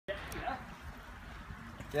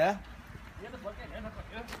Yeah? You had the bucket in, I've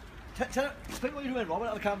got you. Explain what you're doing, Robert,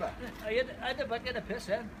 on the camera. I had the bucket of piss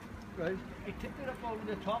in. Right. I tipped it up over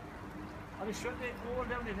the top. And I shut it all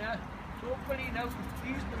down in there. So hopefully now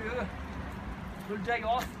these manure will die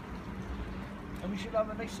off. And we should have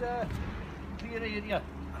a nice clear area.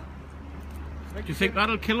 Do you think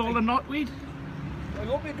that'll kill all the knotweed? I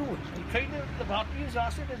hope you do. I tried the batteries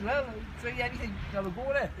acid as well. I try anything that will go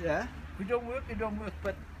there. Yeah? If it don't work, it don't work.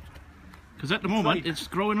 But Because at the moment Right. it's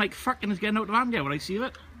growing like fucking it's getting out of hand here when I see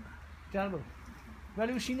it. terrible. Well,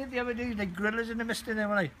 you seen it the other day, like gorillas in the mist in there,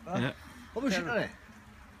 when I. Yeah. What was it on it?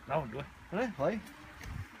 No, do it. Right? Why?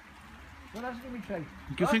 What else did we try? Do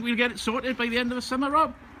you think we'll get it sorted by the end of the summer,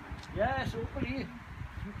 Rob? Yes, hopefully.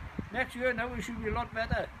 Next year now it should be a lot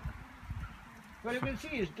better. Well, you can see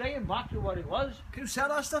it's dying back to what it was. Can you sell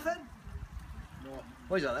that stuff in? No.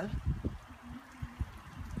 Why is that then?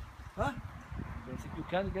 Huh? I don't think you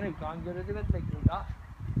can't get rid of it like that.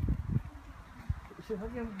 So,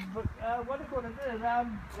 what are you going to do?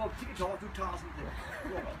 Well, take it off 2,000 there.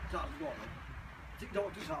 Go on, 1,000, go on. Take it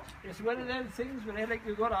off 2,000. It's one of them things where like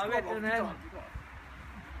you've got to have it and then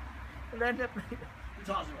we'll end up.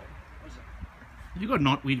 2,000, what's that? You got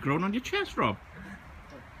knotweed growing on your chest, Rob.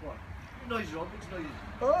 What? Noise, Rob, it's noise.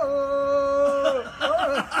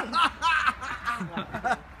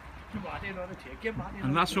 Come on in on the chair, get Martin on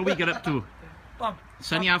And the that's chair. what we get up to. Bob,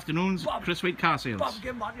 Sunny afternoons, Bob. Chris White car sales. Bob,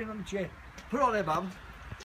 get Martin on the chair. Put it on there, Bam.